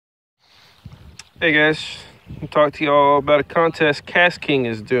Hey guys, I'll talk to y'all about a contest KastKing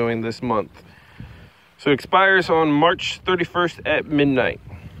is doing this month. So it expires on March 31st at midnight.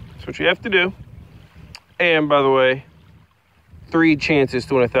 That's what you have to do. And by the way, 3 chances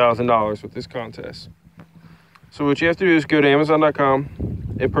to win $1,000 with this contest. So what you have to do is go to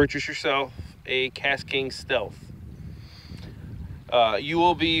Amazon.com and purchase yourself a KastKing Stealth. You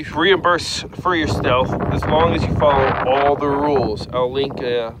will be reimbursed for your Stealth as long as you follow all the rules. I'll link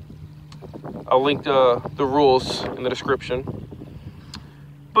the rules in the description.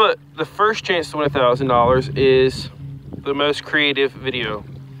 But the first chance to win $1,000 is the most creative video.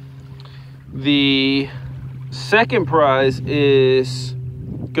 The second prize is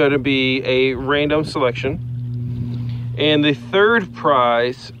going to be a random selection. And the third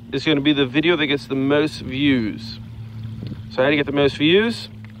prize is going to be the video that gets the most views. So how do you get the most views?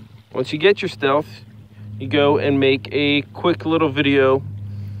 Once you get your Stealth, you go and make a quick little video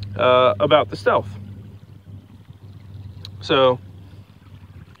about the Stealth. So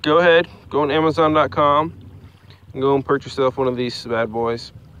go ahead, go on Amazon.com and go and purchase yourself one of these bad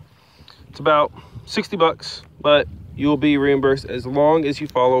boys. It's about 60 bucks, but you'll be reimbursed as long as you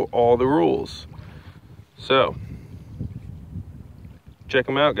follow all the rules. So check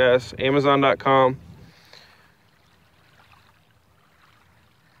them out, guys. Amazon.com.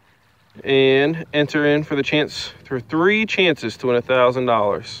 And enter in for the chance for 3 chances to win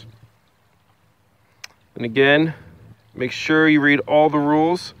 $1,000. And again, make sure you read all the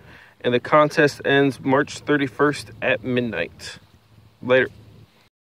rules. And the contest ends March 31st at midnight. Later.